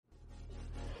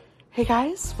Hey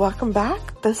guys, welcome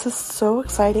back. This is so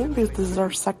exciting because this is our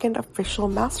second official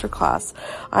masterclass.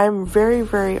 I'm very,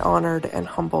 very honored and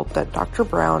humbled that Dr.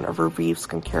 Brown of Revive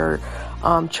Skincare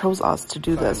chose us to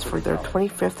do this for their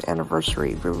 25th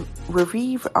anniversary.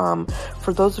 Revive,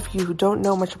 for those of you who don't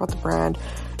know much about the brand,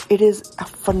 it is a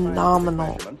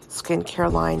phenomenal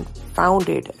skincare line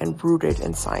founded and rooted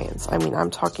in science. I mean, I'm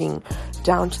talking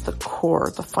down to the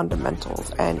core, the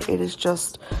fundamentals, and it is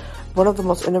just one of the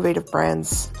most innovative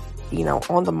brands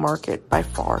on the market by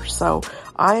far. So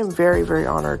I am very, very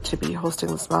honored to be hosting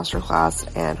this masterclass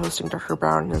and hosting Dr.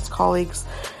 Brown and his colleagues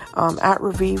at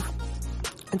Revive.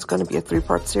 It's going to be a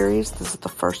 3-part series. This is the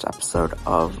first episode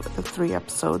of the 3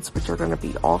 episodes, which are going to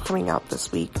be all coming out this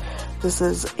week. This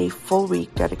is a full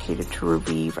week dedicated to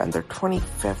Revive and their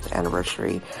 25th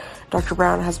anniversary. Dr.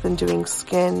 Brown has been doing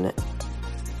skin,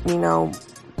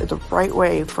 the right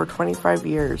way for 25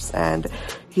 years, and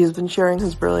he's been sharing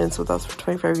his brilliance with us for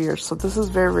 25 years. So this is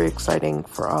very, very exciting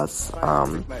for us,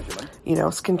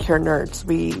 skincare nerds.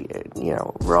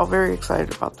 We're all very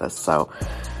excited about this. So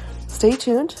stay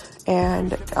tuned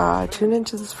and tune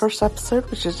into this first episode,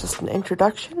 which is just an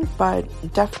introduction, but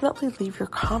definitely leave your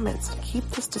comments and keep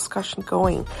this discussion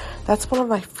going. That's one of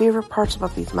my favorite parts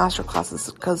about these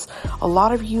masterclasses, because a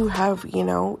lot of you have,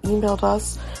 emailed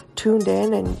us, tuned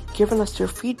in, and given us your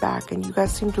feedback, and you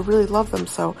guys seem to really love them.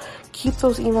 So keep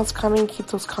those emails coming, keep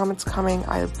those comments coming.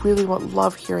 I really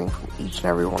love hearing from each and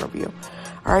every one of you.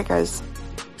 All right, guys,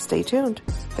 stay tuned.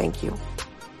 Thank you.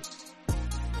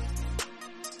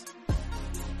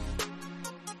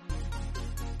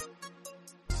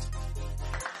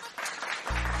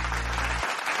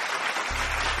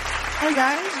 Hi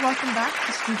guys, welcome back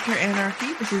to Skincare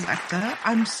Anarchy. This is Ekta.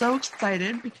 I'm so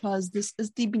excited because this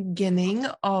is the beginning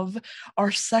of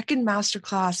our second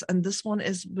masterclass, and this one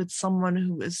is with someone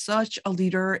who is such a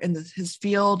leader in his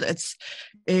field.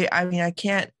 I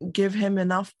can't give him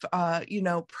enough,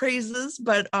 praises,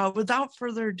 but without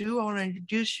further ado, I want to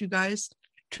introduce you guys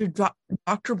to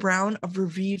Dr. Brown of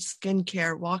Revive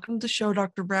Skincare. Welcome to the show,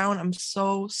 Dr. Brown. I'm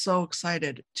so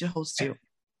excited to host you.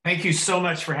 Thank you so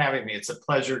much for having me. It's a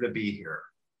pleasure to be here.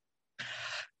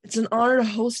 It's an honor to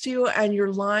host you, and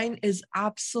your line is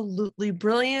absolutely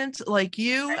brilliant, like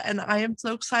you. And I am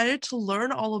so excited to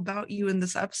learn all about you in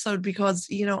this episode because,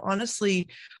 honestly,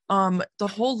 the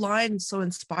whole line is so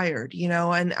inspired,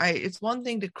 and it's one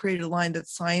thing to create a line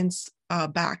that's science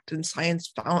backed and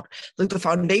science found, like the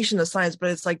foundation of science,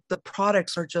 but it's like the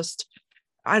products are just,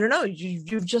 I don't know,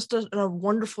 you've just done a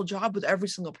wonderful job with every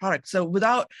single product. So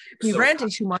without me ranting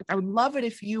too much, I would love it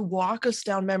if you walk us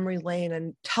down memory lane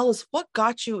and tell us what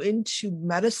got you into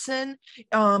medicine.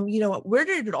 Where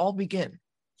did it all begin?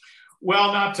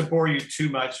 Well, not to bore you too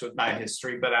much with my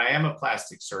history, but I am a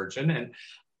plastic surgeon, and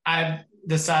I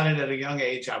decided at a young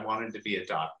age I wanted to be a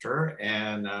doctor,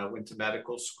 and went to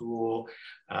medical school.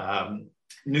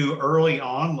 Knew early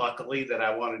on, luckily, that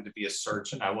I wanted to be a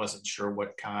surgeon. I wasn't sure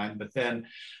what kind, but then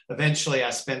eventually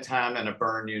I spent time in a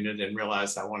burn unit and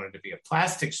realized I wanted to be a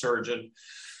plastic surgeon.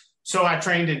 So I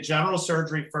trained in general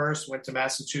surgery first, went to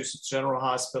Massachusetts General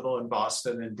Hospital in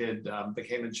Boston and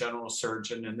became a general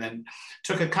surgeon, and then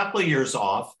took a couple of years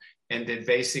off and did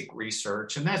basic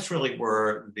research. And that's really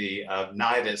where the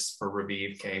nidus for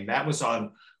Revive came. That was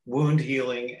on wound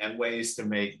healing and ways to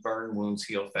make burn wounds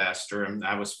heal faster. And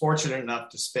I was fortunate enough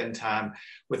to spend time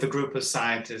with a group of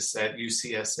scientists at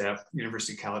UCSF,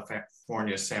 University of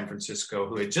California, San Francisco,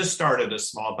 who had just started a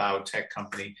small biotech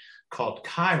company called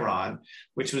Chiron,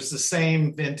 which was the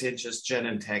same vintage as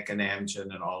Genentech and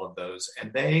Amgen and all of those.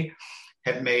 And they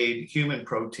had made human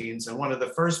proteins. And one of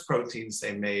the first proteins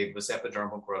they made was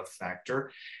epidermal growth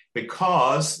factor,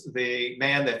 because the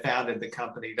man that founded the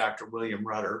company, Dr. William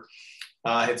Rutter,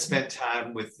 had spent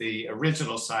time with the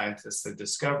original scientists that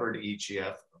discovered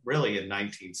EGF really in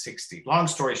 1960. Long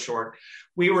story short,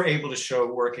 we were able to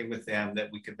show, working with them,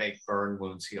 that we could make burn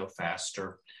wounds heal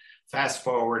faster. Fast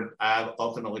forward, I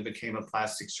ultimately became a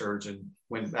plastic surgeon,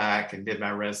 went back and did my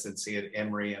residency at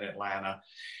Emory in Atlanta,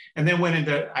 and then went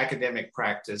into academic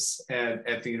practice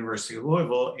at the University of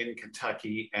Louisville in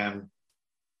Kentucky. And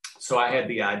so I had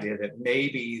the idea that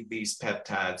maybe these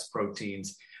peptides,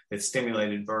 proteins that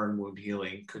stimulated burn wound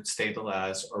healing, could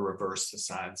stabilize or reverse the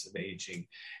signs of aging,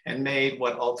 and made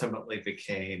what ultimately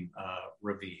became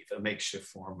Revive, a makeshift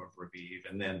form of Revive,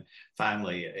 and then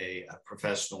finally a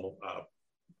professional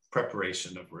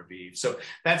preparation of Revive. So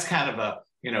that's kind of a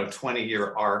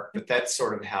 20-year arc, but that's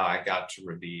sort of how I got to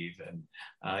Revive. And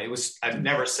I've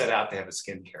never set out to have a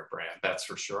skincare brand, that's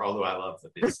for sure, although I love the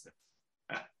business.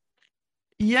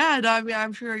 Yeah, no, I mean,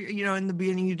 I'm sure, in the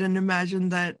beginning you didn't imagine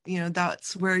that,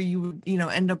 that's where you would,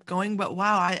 end up going. But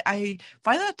wow, I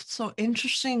find that so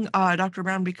interesting, Dr.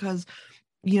 Brown, because,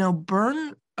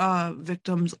 burn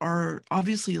victims are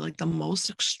obviously like the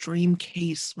most extreme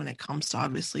case when it comes to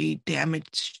obviously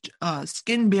damaged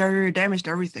skin barrier, damaged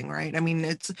everything, right? I mean,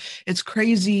 it's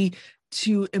crazy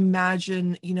to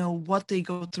imagine, what they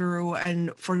go through,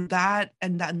 and for that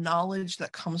and that knowledge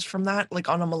that comes from that, like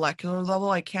on a molecular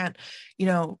level, I can't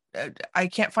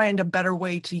find a better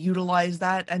way to utilize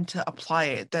that and to apply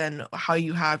it than how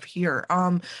you have here.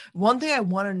 One thing I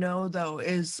want to know though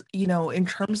is, in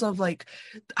terms of like,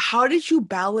 how did you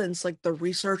balance like the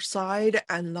research side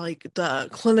and like the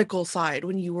clinical side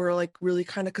when you were like really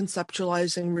kind of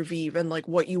conceptualizing Revive and like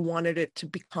what you wanted it to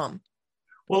become?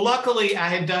 Well, luckily, I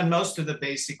had done most of the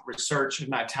basic research in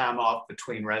my time off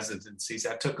between residencies.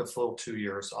 I took a full 2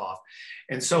 years off.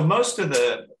 And so most of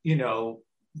the,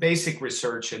 basic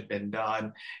research had been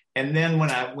done. And then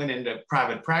when I went into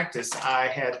private practice, I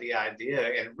had the idea,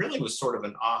 and it really was sort of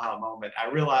an aha moment. I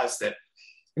realized that,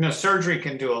 surgery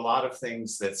can do a lot of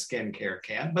things that skincare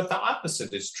can, but the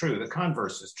opposite is true. The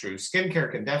converse is true. Skincare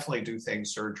can definitely do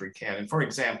things surgery can. And for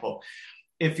example,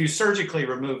 if you surgically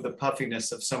remove the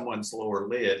puffiness of someone's lower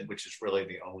lid, which is really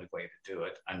the only way to do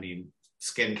it, I mean,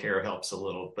 skincare helps a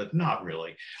little, but not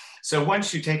really. So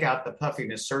once you take out the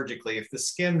puffiness surgically, if the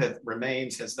skin that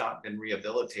remains has not been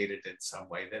rehabilitated in some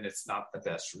way, then it's not the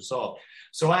best result.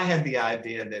 So I had the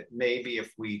idea that maybe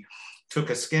if we took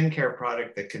a skincare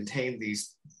product that contained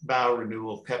these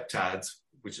biorenewal peptides,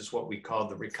 which is what we call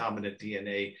the recombinant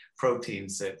DNA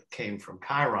proteins that came from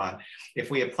Chiron, if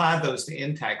we applied those to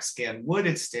intact skin, would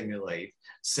it stimulate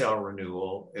cell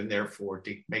renewal and therefore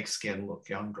make skin look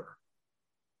younger?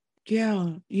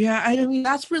 Yeah, yeah. I mean,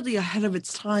 that's really ahead of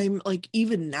its time, like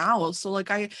even now. So like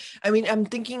I mean, I'm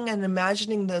thinking and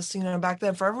imagining this, back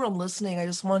then for everyone listening, I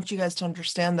just want you guys to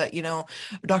understand that,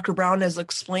 Dr. Brown is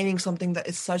explaining something that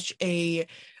is such a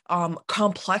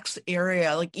complex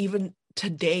area, like even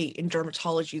today in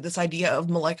dermatology, this idea of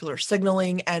molecular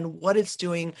signaling and what it's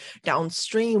doing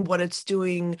downstream, what it's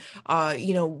doing,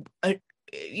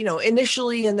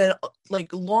 initially and then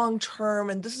like long term.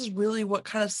 And this is really what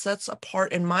kind of sets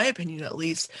apart, in my opinion at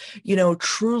least,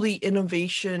 truly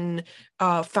innovation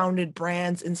founded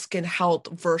brands in skin health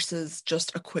versus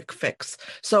just a quick fix.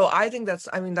 So I think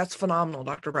I mean, that's phenomenal,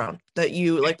 Dr. Brown, that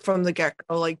you like from the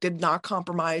get-go like did not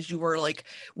compromise. You were like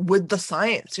with the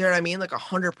science, you know what I mean? Like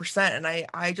 100%. And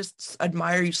I just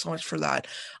admire you so much for that.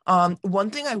 One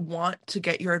thing I want to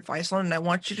get your advice on, and I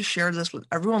want you to share this with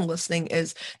everyone listening,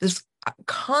 is this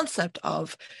concept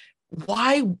of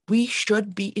why we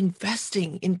should be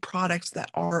investing in products that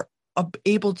are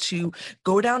able to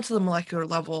go down to the molecular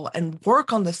level and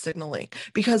work on the signaling,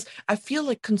 because I feel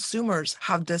like consumers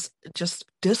have this just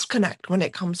disconnect when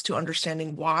it comes to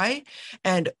understanding why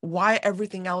and why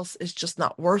everything else is just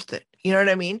not worth it. You know what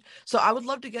I mean? So I would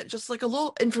love to get just like a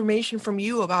little information from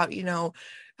you about,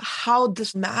 how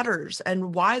this matters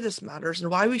and why this matters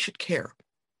and why we should care.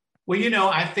 Well,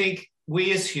 I think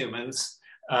we as humans,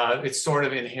 it's sort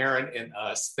of inherent in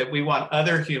us that we want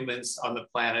other humans on the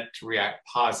planet to react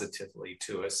positively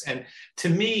to us. And to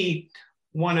me,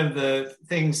 one of the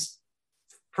things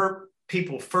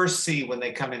people first see when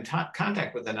they come in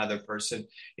contact with another person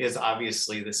is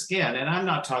obviously the skin. And I'm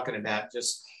not talking about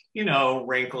just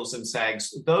wrinkles and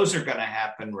sags. Those are going to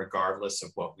happen regardless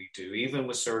of what we do. Even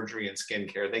with surgery and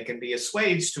skincare, they can be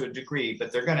assuaged to a degree,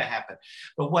 but they're going to happen.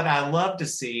 But what I love to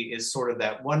see is sort of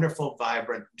that wonderful,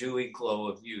 vibrant, dewy glow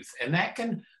of youth. And that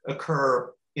can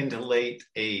occur into late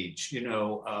age.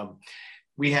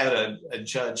 We had a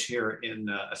judge here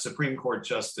a Supreme Court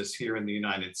justice here in the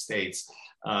United States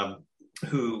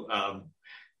who,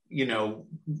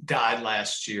 died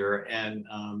last year. And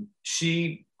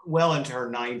she, well into her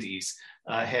 90s,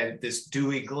 had this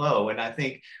dewy glow. And I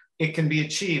think it can be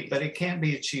achieved, but it can't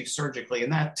be achieved surgically.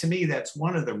 And that, to me, that's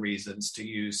one of the reasons to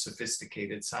use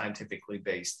sophisticated, scientifically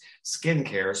based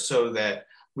skincare so that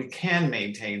we can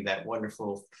maintain that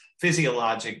wonderful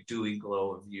physiologic dewy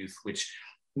glow of youth, which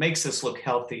makes us look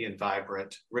healthy and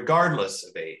vibrant regardless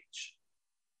of age.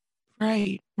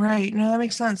 Right, right. No, that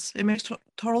makes sense. It makes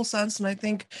total sense. And I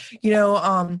think,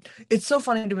 it's so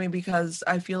funny to me because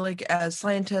I feel like as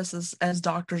scientists, as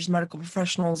doctors, medical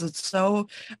professionals, it's so,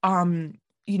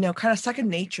 kind of second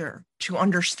nature to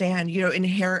understand,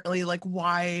 inherently like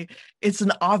why it's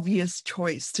an obvious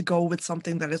choice to go with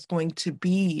something that is going to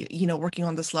be, working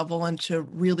on this level and to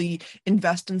really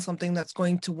invest in something that's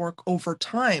going to work over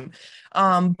time.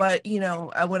 But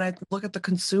when I look at the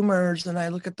consumers and I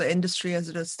look at the industry as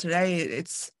it is today,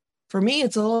 for me,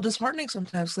 it's a little disheartening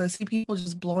sometimes because I see people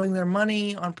just blowing their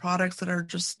money on products that are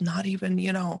just not even,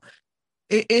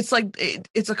 it's like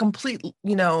it's a complete,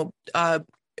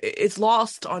 it's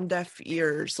lost on deaf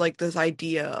ears, like this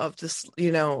idea of this,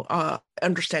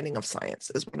 understanding of science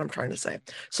is what I'm trying to say.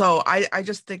 So I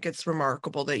just think it's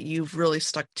remarkable that you've really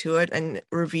stuck to it, and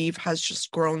Revive has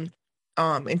just grown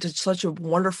into such a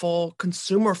wonderful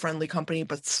consumer-friendly company,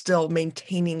 but still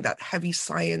maintaining that heavy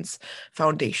science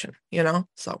foundation,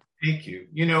 So Thank you.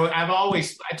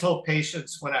 I told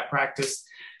patients when I practiced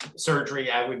surgery,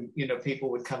 I would,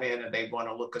 people would come in and they want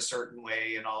to look a certain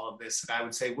way and all of this. And I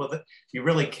would say, well, you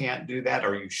really can't do that,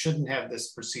 or you shouldn't have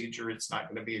this procedure. It's not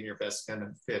going to be in your best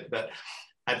benefit. But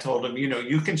I told them,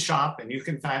 you can shop and you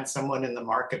can find someone in the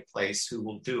marketplace who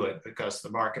will do it because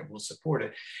the market will support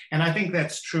it. And I think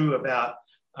that's true about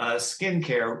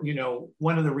skincare.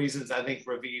 One of the reasons I think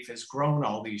Revive has grown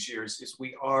all these years is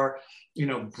we are,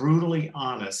 brutally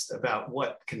honest about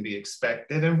what can be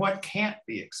expected and what can't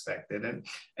be expected. And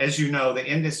as you know, the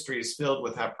industry is filled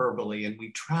with hyperbole, and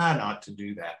we try not to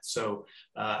do that. So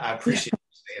I appreciate you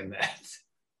saying that.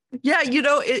 Yeah,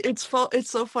 it's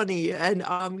so funny. And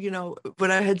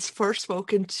when I had first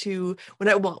spoken to when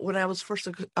I was first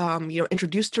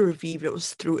introduced to Revive, it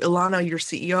was through Ilana, your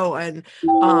CEO, and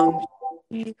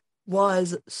she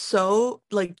was so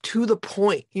like to the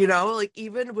point, like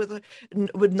even with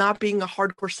not being a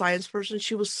hardcore science person,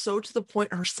 she was so to the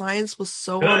point. Her science was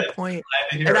so on Good. point. Glad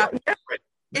to hear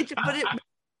And it.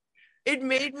 it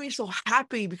made me so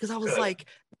happy because I was Good. like,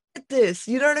 this,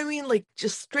 you know what I mean? Like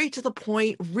just straight to the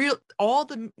point, real, all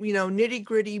the, nitty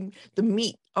gritty, the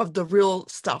meat of the real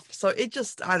stuff. So it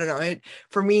just, I don't know,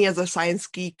 for me as a science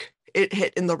geek, it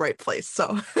hit in the right place.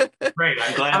 So, Great.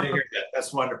 I'm glad to um, hear that.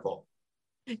 That's wonderful.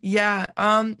 yeah.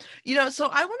 So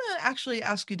I want to actually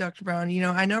ask you, Dr. Brown,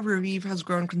 I know Revive has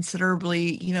grown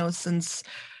considerably, since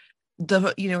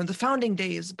the founding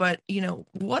days, but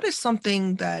what is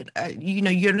something that you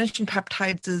had mentioned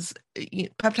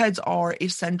peptides are a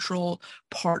central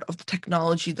part of the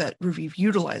technology that Revive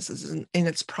utilizes in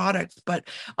its products, but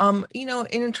in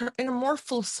a more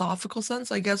philosophical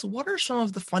sense, I guess, what are some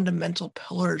of the fundamental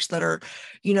pillars that are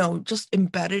just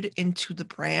embedded into the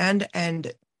brand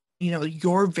and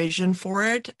your vision for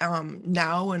it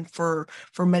now and for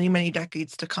many many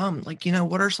decades to come? Like,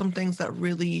 what are some things that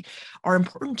really are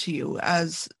important to you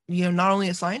as not only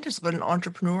a scientist but an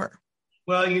entrepreneur?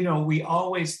 Well, I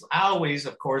always,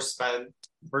 of course, by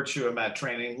virtue of my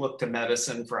training, look to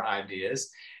medicine for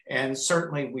ideas. And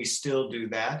certainly we still do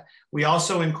that. We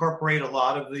also incorporate a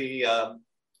lot of the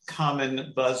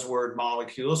common buzzword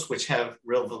molecules, which have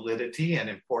real validity and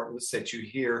importance that you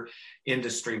hear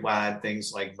industry wide,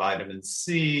 things like vitamin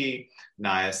C,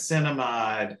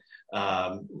 niacinamide,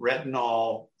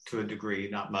 retinol to a degree,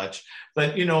 not much.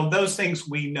 But, those things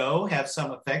we know have some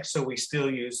effect, so we still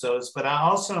use those. But I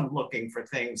also am looking for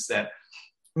things that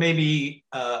maybe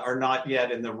are not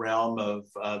yet in the realm of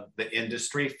the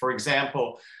industry. For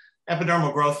example,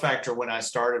 epidermal growth factor, when I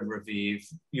started Revive,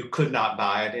 you could not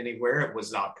buy it anywhere. It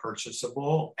was not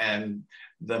purchasable. And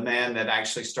the man that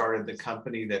actually started the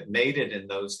company that made it in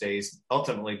those days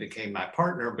ultimately became my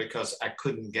partner because I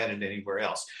couldn't get it anywhere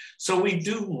else. So we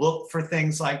do look for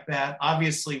things like that.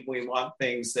 Obviously, we want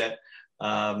things that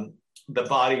the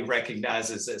body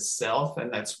recognizes as self.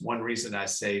 And that's one reason I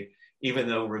say, even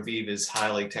though Revive is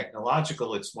highly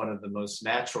technological, it's one of the most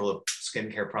natural of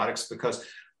skincare products because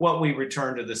what we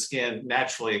return to the skin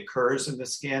naturally occurs in the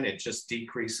skin. It just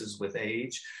decreases with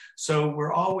age. So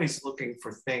we're always looking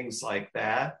for things like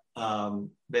that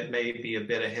that may be a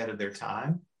bit ahead of their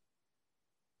time.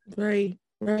 Right,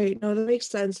 right. No, that makes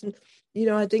sense. And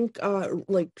I think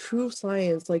like true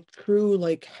science, like true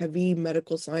like heavy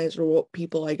medical science or what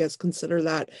people I guess consider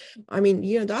that. I mean,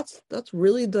 that's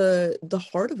really the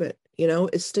heart of it,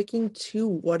 is sticking to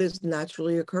what is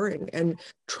naturally occurring and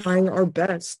trying our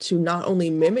best to not only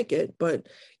mimic it, but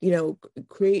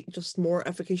create just more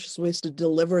efficacious ways to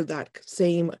deliver that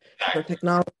same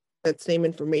technology, that same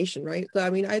information, right? So I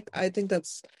mean, I think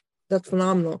that's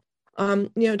phenomenal.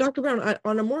 Dr. Brown,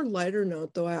 on a more lighter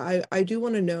note, though, I do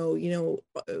want to know,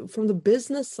 from the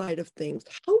business side of things,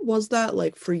 how was that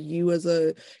like for you as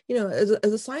a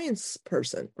science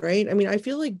person, right? I mean, I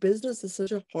feel like business is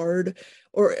such a hard,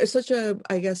 or it's such a,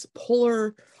 I guess,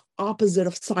 polar opposite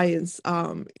of science,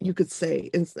 you could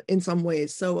say in some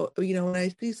ways. So, when I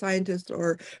see scientists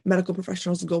or medical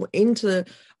professionals go into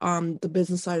the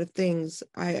business side of things,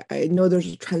 I know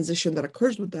there's a transition that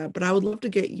occurs with that, but I would love to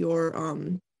get your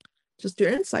just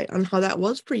your insight on how that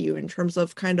was for you in terms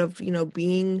of kind of,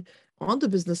 being on the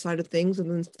business side of things and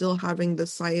then still having the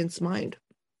science mind.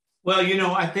 Well,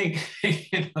 I think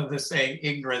the saying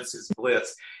 "ignorance is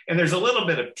bliss," and there's a little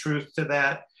bit of truth to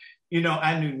that.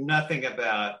 I knew nothing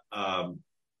about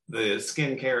the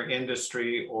skincare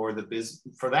industry or the business,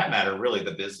 for that matter, really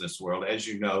the business world. As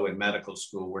you know, in medical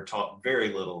school, we're taught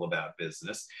very little about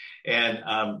business, and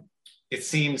it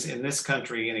seems in this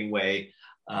country anyway,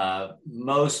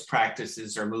 most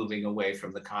practices are moving away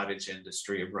from the cottage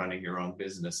industry of running your own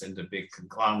business into big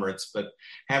conglomerates. But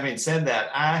having said that,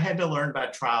 I had to learn by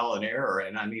trial and error.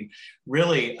 And I mean,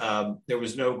 really, there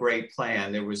was no great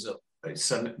plan. There was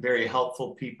some very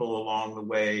helpful people along the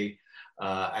way.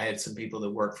 I had some people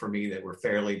that worked for me that were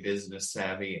fairly business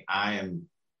savvy. I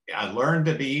learned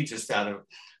to be just out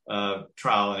of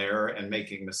trial and error and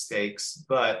making mistakes.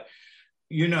 But,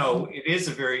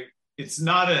 it's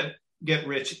not a get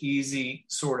rich easy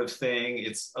sort of thing.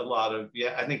 It's a lot of,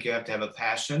 I think you have to have a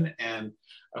passion and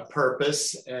a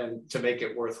purpose and to make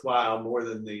it worthwhile more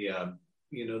than the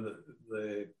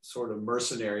sort of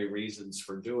mercenary reasons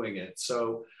for doing it.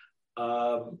 So,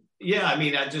 I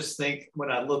mean, I just think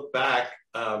when I look back,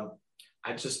 I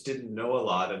just didn't know a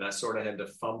lot and I sort of had to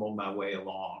fumble my way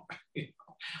along.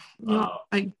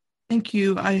 I thank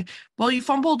you. Well, you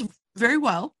fumbled very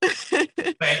well.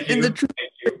 Thank In you. the truth,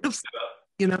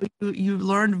 Thank you. you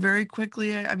learned very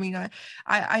quickly. I mean,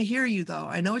 I hear you though.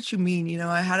 I know what you mean.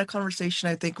 I had a conversation,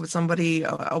 I think, with somebody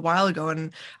a while ago,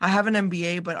 and I have an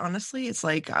MBA, but honestly, it's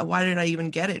like, why did I even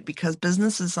get it? Because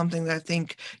business is something that I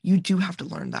think you do have to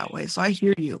learn that way. So I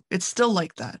hear you. It's still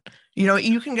like that.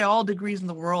 You can get all degrees in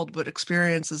the world, but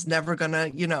experience is never gonna,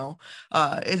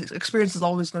 experience is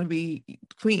always going to be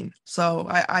queen. So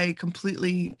I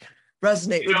completely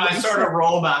resonate with what I you sort said. of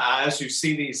roll my eyes. You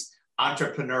see these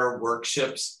entrepreneur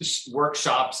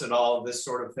workshops and all of this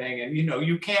sort of thing. And,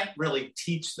 you can't really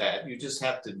teach that. You just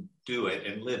have to do it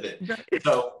and live it. Right.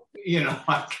 So,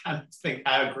 I kind of think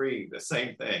I agree. The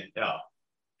same thing. Yeah.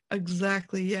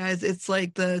 Exactly. Yeah. It's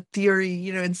like the theory,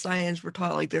 in science, we're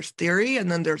taught like there's theory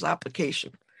and then there's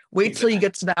application. Wait till you Exactly.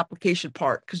 get to the application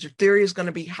part because your theory is going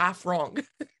to be half wrong.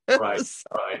 Right. So,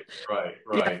 yeah.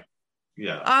 Right.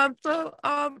 Yeah.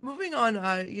 Moving on,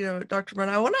 Dr. Brown,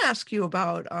 I want to ask you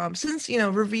about, since,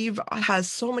 Revive has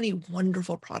so many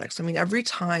wonderful products. I mean, every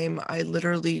time I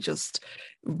literally just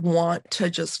want to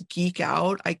just geek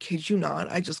out, I kid you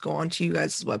not, I just go onto you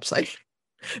guys' website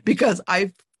because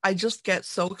I just get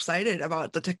so excited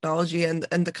about the technology and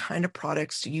the kind of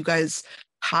products you guys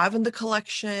have in the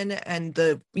collection and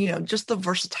the just the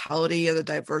versatility and the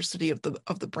diversity of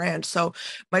the brand. So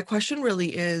my question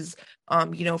really is,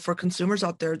 for consumers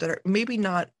out there that are maybe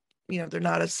not, they're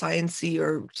not as sciencey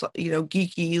or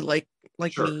geeky like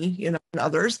Sure. me, and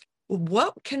others,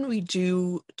 what can we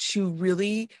do to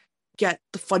really get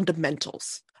the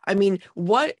fundamentals? I mean,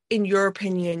 what, in your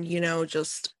opinion,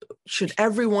 just should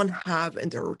everyone have in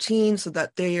their routine so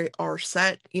that they are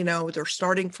set, they're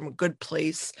starting from a good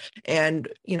place and,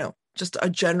 just a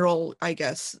general, I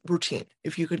guess, routine,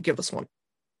 if you could give us one.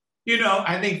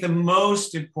 I think the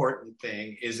most important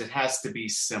thing is it has to be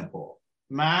simple.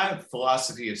 My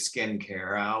philosophy of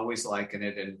skincare, I always liken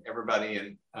it, and everybody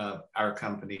in our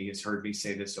company has heard me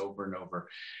say this over and over.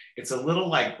 It's a little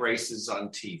like braces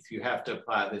on teeth. You have to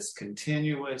apply this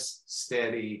continuous,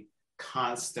 steady,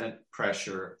 constant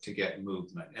pressure to get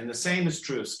movement. And the same is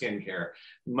true of skincare.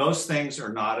 Most things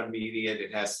are not immediate.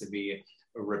 It has to be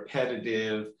a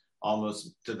repetitive,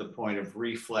 almost to the point of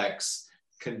reflex,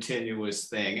 continuous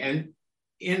thing. And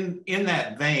in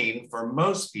that vein, for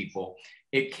most people,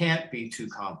 it can't be too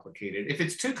complicated. If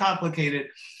it's too complicated,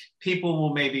 people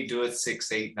will maybe do it 6,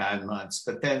 8, 9 months,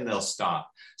 but then they'll stop.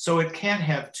 So it can't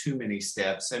have too many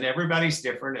steps, and everybody's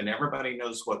different and everybody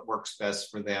knows what works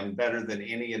best for them better than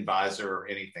any advisor or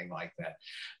anything like that.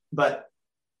 But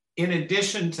in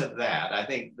addition to that, I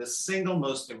think the single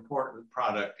most important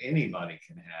product anybody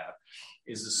can have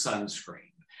is a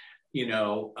sunscreen. We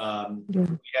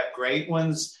have great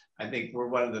ones. I think we're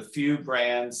one of the few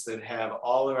brands that have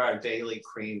all of our daily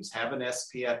creams have an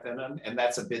SPF in them. And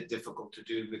that's a bit difficult to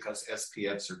do because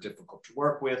SPFs are difficult to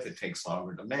work with. It takes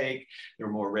longer to make. There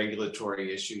are more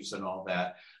regulatory issues and all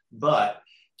that. But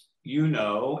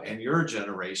and your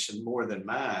generation more than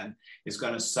mine is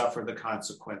going to suffer the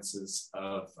consequences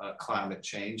of climate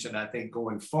change. And I think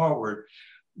going forward,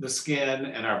 the skin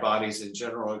and our bodies in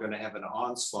general are going to have an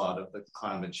onslaught of the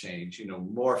climate change,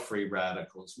 more free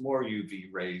radicals, more UV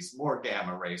rays, more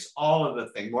gamma rays, all of the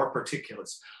things, more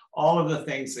particulates, all of the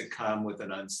things that come with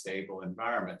an unstable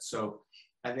environment. So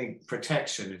I think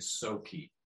protection is so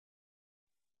key.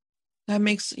 That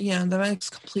makes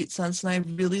complete sense. And I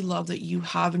really love that you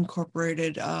have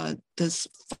incorporated this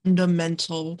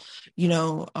fundamental,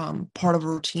 part of a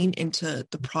routine into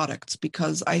the products,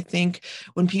 because I think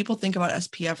when people think about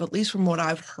SPF, at least from what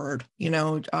I've heard,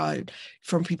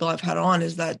 from people I've had on,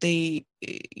 is that they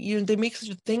make such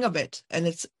a thing of it. And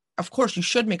it's, of course, you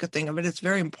should make a thing of it. It's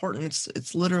very important.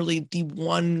 It's literally the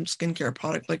one skincare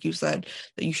product, like you said,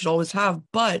 that you should always have.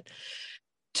 But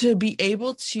to be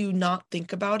able to not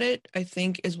think about it, I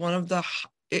think is one of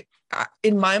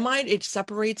in my mind, it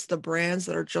separates the brands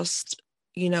that are just,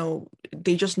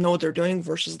 they just know what they're doing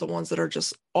versus the ones that are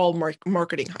just all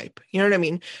marketing hype. You know what I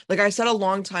mean? Like I said a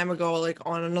long time ago, like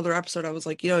on another episode, I was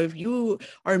like, if you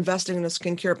are investing in a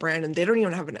skincare brand and they don't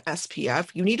even have an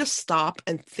SPF, you need to stop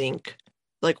and think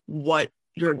like what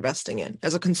you're investing in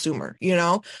as a consumer.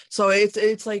 So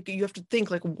it's like you have to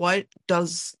think like, what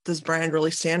does this brand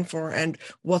really stand for and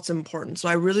what's important. So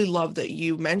I really love that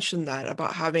you mentioned that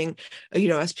about having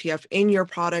SPF in your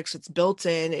products. It's built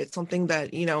in, it's something that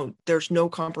there's no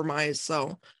compromise.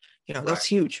 So Right. that's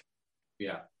huge.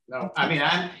 Yeah. No, That's I mean,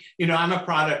 huge. I'm a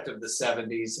product of the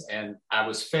 70s and I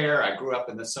was fair. I grew up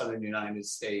in the Southern United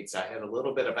States. I had a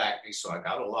little bit of acne, so I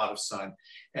got a lot of sun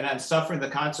and I'm suffering the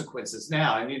consequences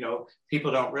now. And,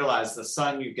 people don't realize the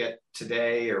sun you get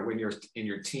today or when you're in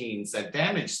your teens, that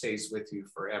damage stays with you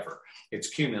forever. It's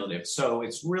cumulative. So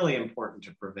it's really important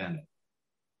to prevent it.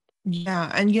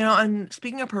 Yeah, and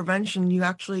speaking of prevention, you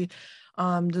actually,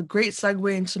 the great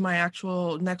segue into my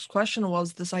actual next question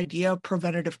was this idea of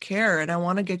preventative care, and I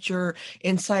want to get your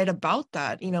insight about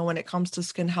that. When it comes to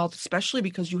skin health, especially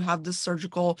because you have this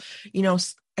surgical,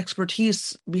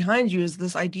 expertise behind you, is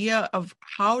this idea of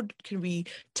how can we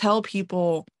tell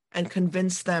people and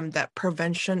convince them that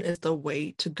prevention is the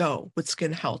way to go with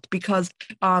skin health? Because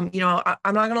I'm not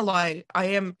gonna lie,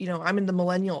 I'm in the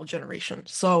millennial generation.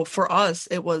 So for us,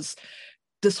 it was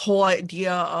this whole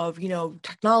idea of,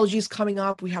 technologies coming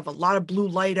up. We have a lot of blue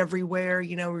light everywhere.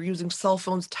 We're using cell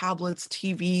phones, tablets,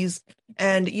 TVs,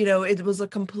 and, it was a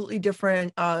completely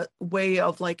different way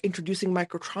of like introducing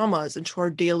micro traumas into our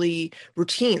daily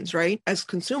routines, right, as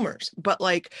consumers. But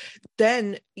like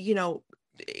then,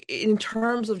 in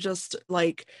terms of just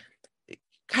like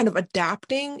kind of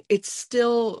adapting, it's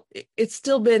still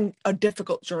been a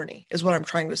difficult journey, is what I'm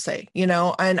trying to say.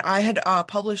 And I had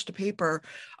published a paper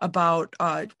about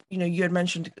you had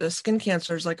mentioned skin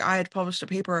cancers. Like I had published a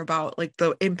paper about like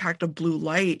the impact of blue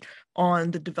light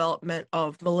on the development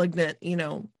of malignant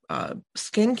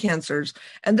skin cancers,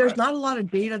 and there's Right. not a lot of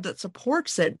data that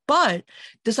supports it. But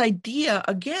this idea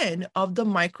again of the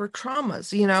micro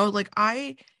traumas, like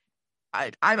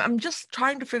I'm just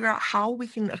trying to figure out how we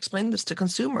can explain this to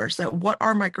consumers, that what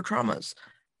are micro traumas.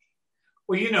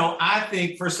 Well, I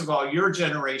think, first of all, your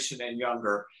generation and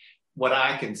younger, what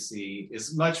I can see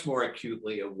is much more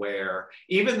acutely aware.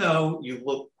 Even though you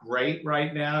look great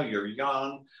right now, you're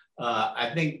young,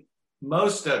 I think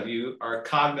most of you are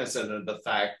cognizant of the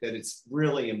fact that it's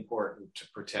really important to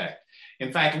protect.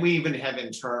 In fact, we even have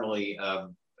internally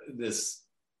this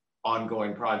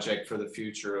ongoing project for the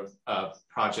future of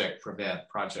Project Prevent,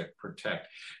 Project Protect.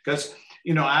 Because,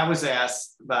 I was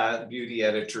asked by beauty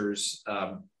editors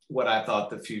what I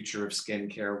thought the future of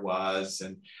skincare was.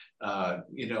 And,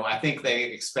 I think they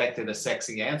expected a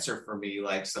sexy answer for me,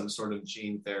 like some sort of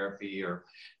gene therapy or,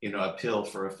 a pill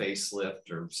for a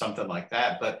facelift or something like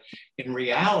that. But in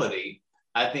reality,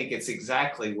 I think it's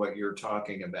exactly what you're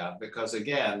talking about, because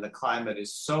again, the climate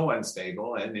is so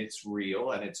unstable and it's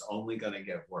real and it's only going to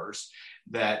get worse,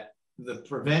 that the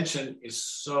prevention is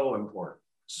so important,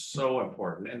 so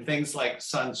important. And things like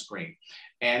sunscreen,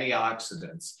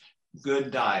 antioxidants,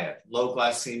 good diet, low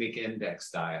glycemic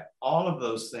index diet, all of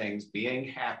those things, being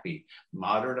happy,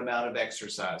 moderate amount of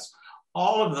exercise,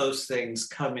 all of those things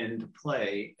come into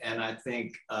play. And I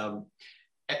think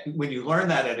when you learn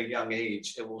that at a young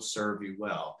age, it will serve you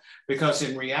well. Because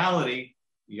in reality,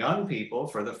 young people,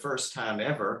 for the first time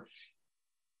ever,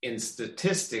 in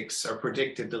statistics, are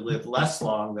predicted to live less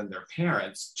long than their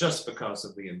parents just because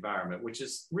of the environment, which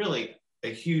is really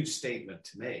a huge statement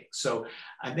to make. So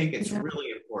I think it's Yeah.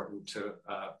 really important to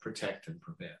protect and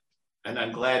prevent. And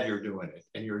I'm glad you're doing it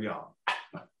and you're young.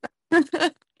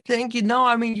 Thank you. No,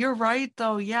 I mean, you're right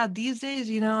though. Yeah, these days,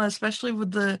 especially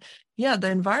with the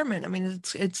environment. I mean,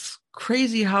 it's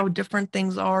crazy how different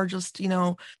things are just,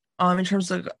 in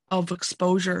terms of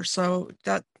exposure. So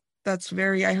that's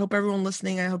very, I hope everyone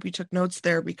listening, I hope you took notes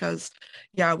there, because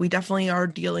yeah, we definitely are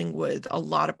dealing with a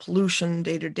lot of pollution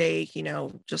day to day,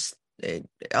 just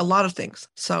a lot of things.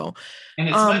 So, And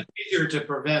it's much um, easier to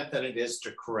prevent than it is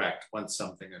to correct once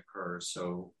something occurs.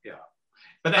 So, yeah.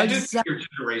 But I do think exactly. your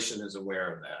generation is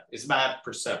aware of that, is my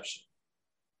perception.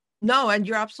 No, and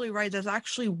you're absolutely right. That's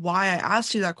actually why I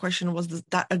asked you that question was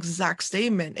that exact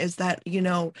statement is that,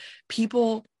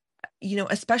 people,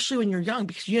 especially when you're young,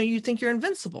 because, you think you're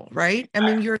invincible, right? I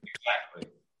mean, you're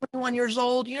Exactly. 21 years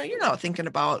old, you're not thinking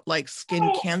about like skin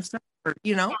Oh, cancer, or.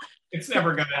 it's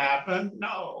never going to happen.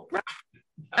 No.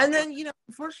 And No. then,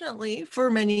 unfortunately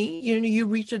for many, you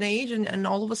reach an age and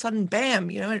all of a sudden, bam,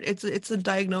 it's a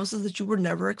diagnosis that you were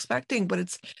never expecting. But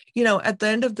it's, at the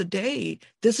end of the day,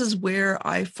 this is where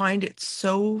I find it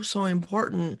so, so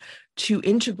important to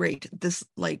integrate this,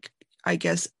 like, I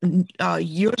guess,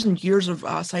 years and years of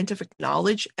scientific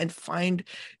knowledge and find,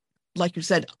 like you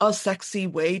said, a sexy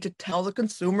way to tell the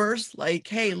consumers, like,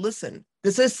 hey, listen,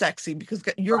 this is sexy because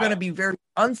you're going Right. to be very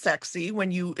unsexy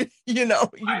when you, you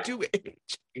Right. do age.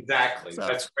 Exactly. So,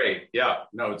 That's great. Yeah.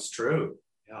 No, it's true.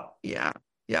 Yeah. yeah.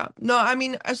 Yeah. No, I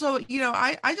mean, so,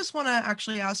 I just want to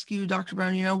actually ask you, Dr.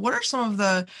 Brown, what are some of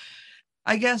the,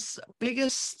 I guess,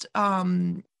 biggest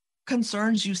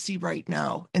concerns you see right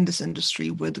now in this industry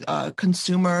with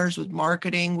consumers, with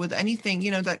marketing, with anything,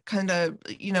 that kind of,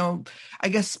 I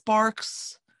guess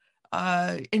sparks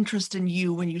interest in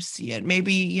you when you see it?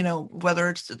 Maybe, whether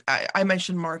it's, I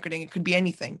mentioned marketing, it could be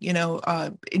anything,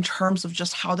 in terms of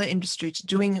just how the industry is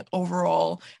doing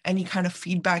overall, any kind of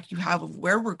feedback you have of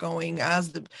where we're going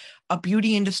as a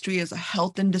beauty industry, as a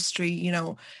health industry,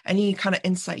 any kind of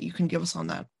insight you can give us on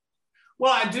that.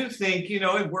 Well, I do think,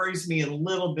 it worries me a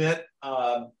little bit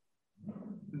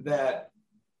that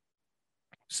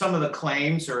some of the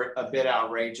claims are a bit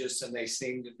outrageous and they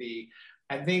seem to be,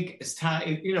 I think as time,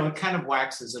 it kind of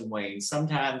waxes and wanes.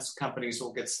 Sometimes companies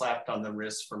will get slapped on the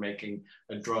wrist for making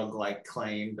a drug-like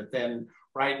claim, but then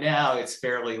right now it's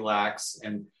fairly lax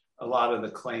and a lot of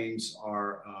the claims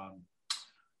are,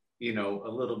 a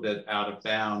little bit out of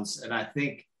bounds. And I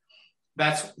think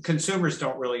that's consumers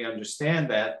don't really understand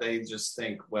that. They just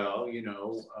think, well,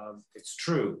 it's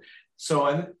true.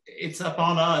 So it's up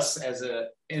on us as an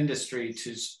industry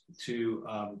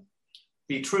to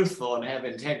be truthful and have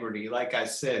integrity. Like I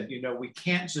said, we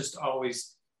can't just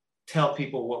always tell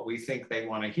people what we think they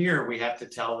want to hear. We have to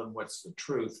tell them what's the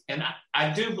truth. And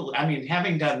I do believe, I mean,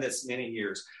 having done this many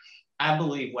years, I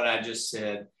believe what I just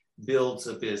said builds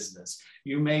a business.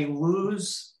 You may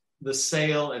lose the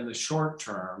sale in the short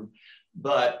term,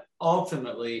 but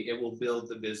ultimately it will build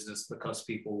the business because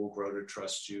people will grow to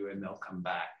trust you and they'll come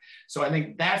back. So I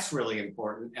think that's really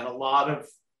important. And a lot of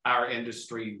our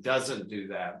industry doesn't do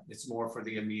that. It's more for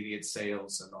the immediate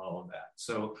sales and all of that.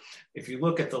 So if you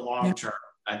look at the long term,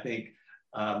 I think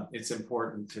it's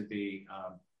important to be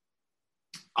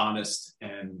honest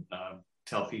and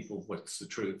tell people what's the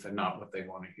truth and not what they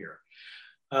want to hear.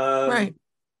 Right.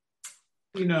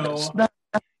 That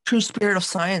true spirit of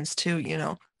science too,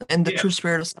 and the true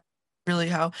spirit of really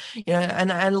how,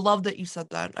 and I love that you said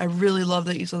that. I really love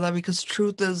that you said that because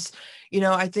truth is,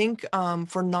 I think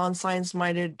for non-science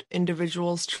minded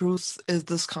individuals, truth is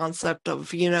this concept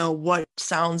of, what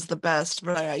sounds the best.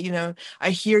 But I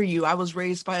hear you. I was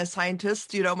raised by a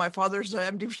scientist, my father's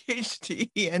an MD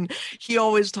PhD, and he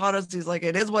always taught us, he's like,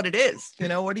 it is what it is.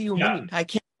 What do you mean? I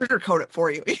can't sugarcoat it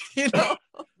for you,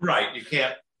 Right.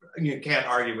 You can't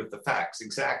argue with the facts.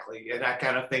 Exactly. And I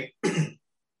kind of think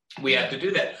we have to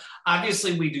do that.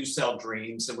 Obviously, we do sell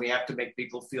dreams and we have to make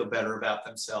people feel better about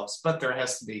themselves, but there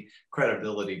has to be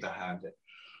credibility behind it.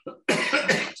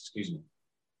 Excuse me.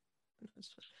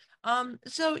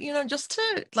 So, just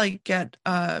to like get,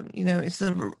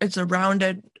 it's a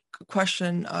rounded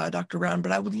question, Dr. Brown,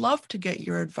 but I would love to get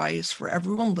your advice for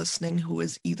everyone listening who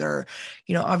is either,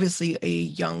 obviously a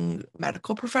young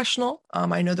medical professional.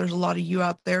 I know there's a lot of you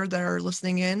out there that are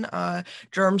listening in,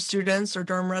 derm students or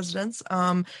derm residents,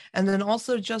 and then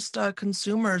also just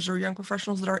consumers or young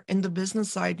professionals that are in the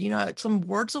business side, some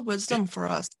words of wisdom for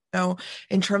us,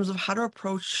 in terms of how to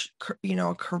approach,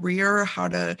 a career, how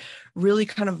to really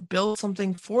kind of build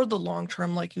something for the long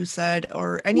term, like you said,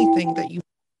 or anything that you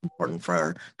important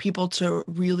for people to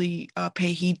really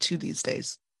pay heed to these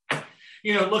days.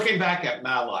 Looking back at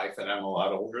my life, and I'm a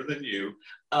lot older than you,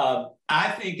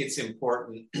 I think it's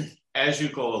important as you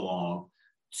go along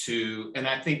and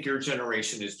I think your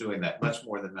generation is doing that much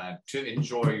more than mine, to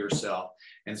enjoy yourself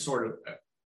and sort of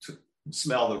to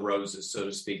smell the roses, so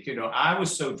to speak. I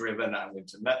was so driven. I went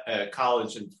to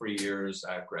college in 3 years.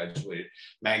 I graduated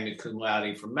magna cum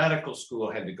laude from medical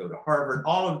school, had to go to Harvard,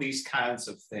 all of these kinds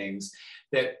of things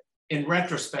that in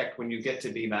retrospect, when you get to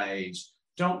be my age,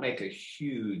 don't make a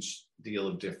huge deal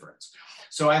of difference.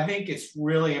 So I think it's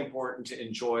really important to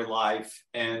enjoy life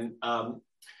and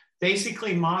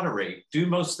basically moderate, do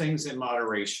most things in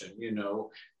moderation,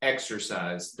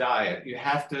 exercise, diet. You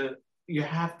have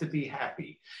to be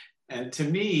happy. And to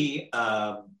me,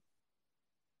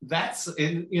 that's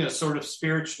in, sort of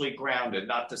spiritually grounded,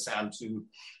 not to sound too,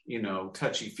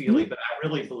 touchy feely, but I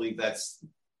really believe that's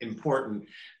important.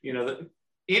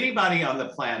 Anybody on the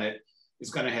planet is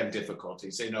going to have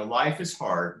difficulties. Life is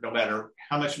hard. No matter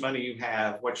how much money you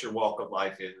have, what your walk of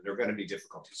life is, there are going to be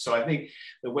difficulties. So I think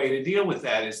the way to deal with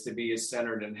that is to be as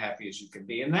centered and happy as you can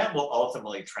be. And that will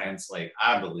ultimately translate,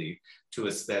 I believe, to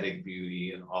aesthetic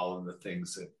beauty and all of the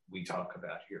things that we talk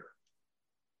about here.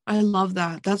 I love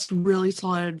that. That's really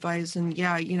solid advice. And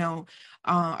yeah,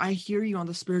 I hear you on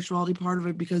the spirituality part of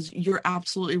it because you're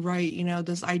absolutely right.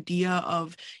 This idea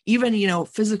of even,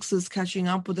 physics is catching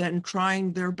up with it and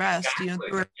trying their best,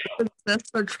 Exactly.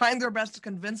 they're trying their best to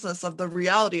convince us of the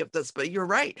reality of this. But you're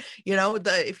right.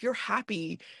 If you're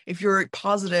happy, if you're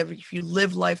positive, if you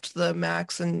live life to the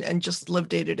max and just live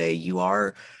day to day,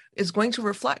 is going to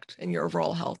reflect in your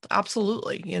overall health.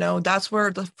 Absolutely. That's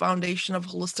where the foundation of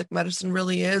holistic medicine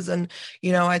really is. And,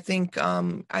 I think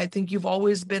you've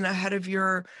always been ahead of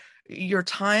your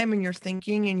time and your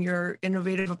thinking and your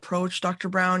innovative approach, Dr.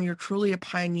 Brown. You're truly a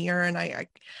pioneer. And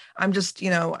I'm just,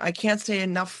 I can't say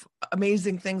enough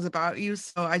amazing things about you.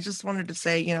 So I just wanted to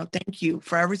say, thank you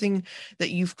for everything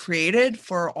that you've created,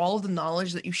 for all of the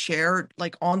knowledge that you share,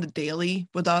 like on the daily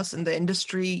with us in the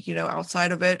industry,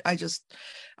 outside of it.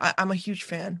 I'm a huge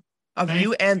fan of Thank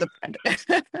you and the brand.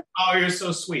 Oh, you're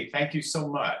so sweet. Thank you so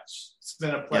much. It's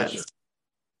been a pleasure.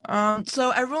 Yes. So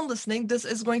everyone listening, this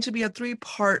is going to be a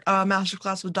 3-part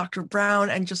masterclass with Dr. Brown,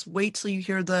 and just wait till you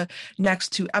hear the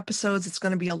next 2 episodes. It's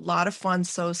going to be a lot of fun.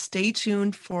 So stay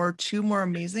tuned for 2 more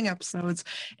amazing episodes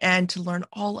and to learn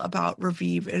all about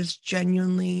Revive. It is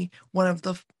genuinely one of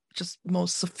the just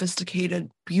most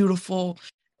sophisticated, beautiful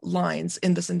lines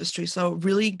in this industry. So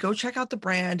really go check out the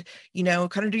brand,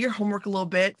 kind of do your homework a little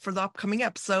bit for the upcoming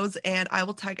episodes, and I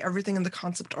will tag everything in the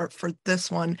concept art for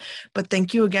this one. But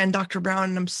thank you again, Dr. Brown,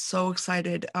 and I'm so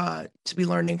excited to be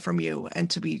learning from you and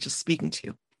to be just speaking to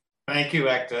you. Thank you,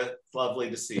 Ekta.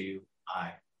 Lovely to see you.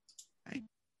 Bye.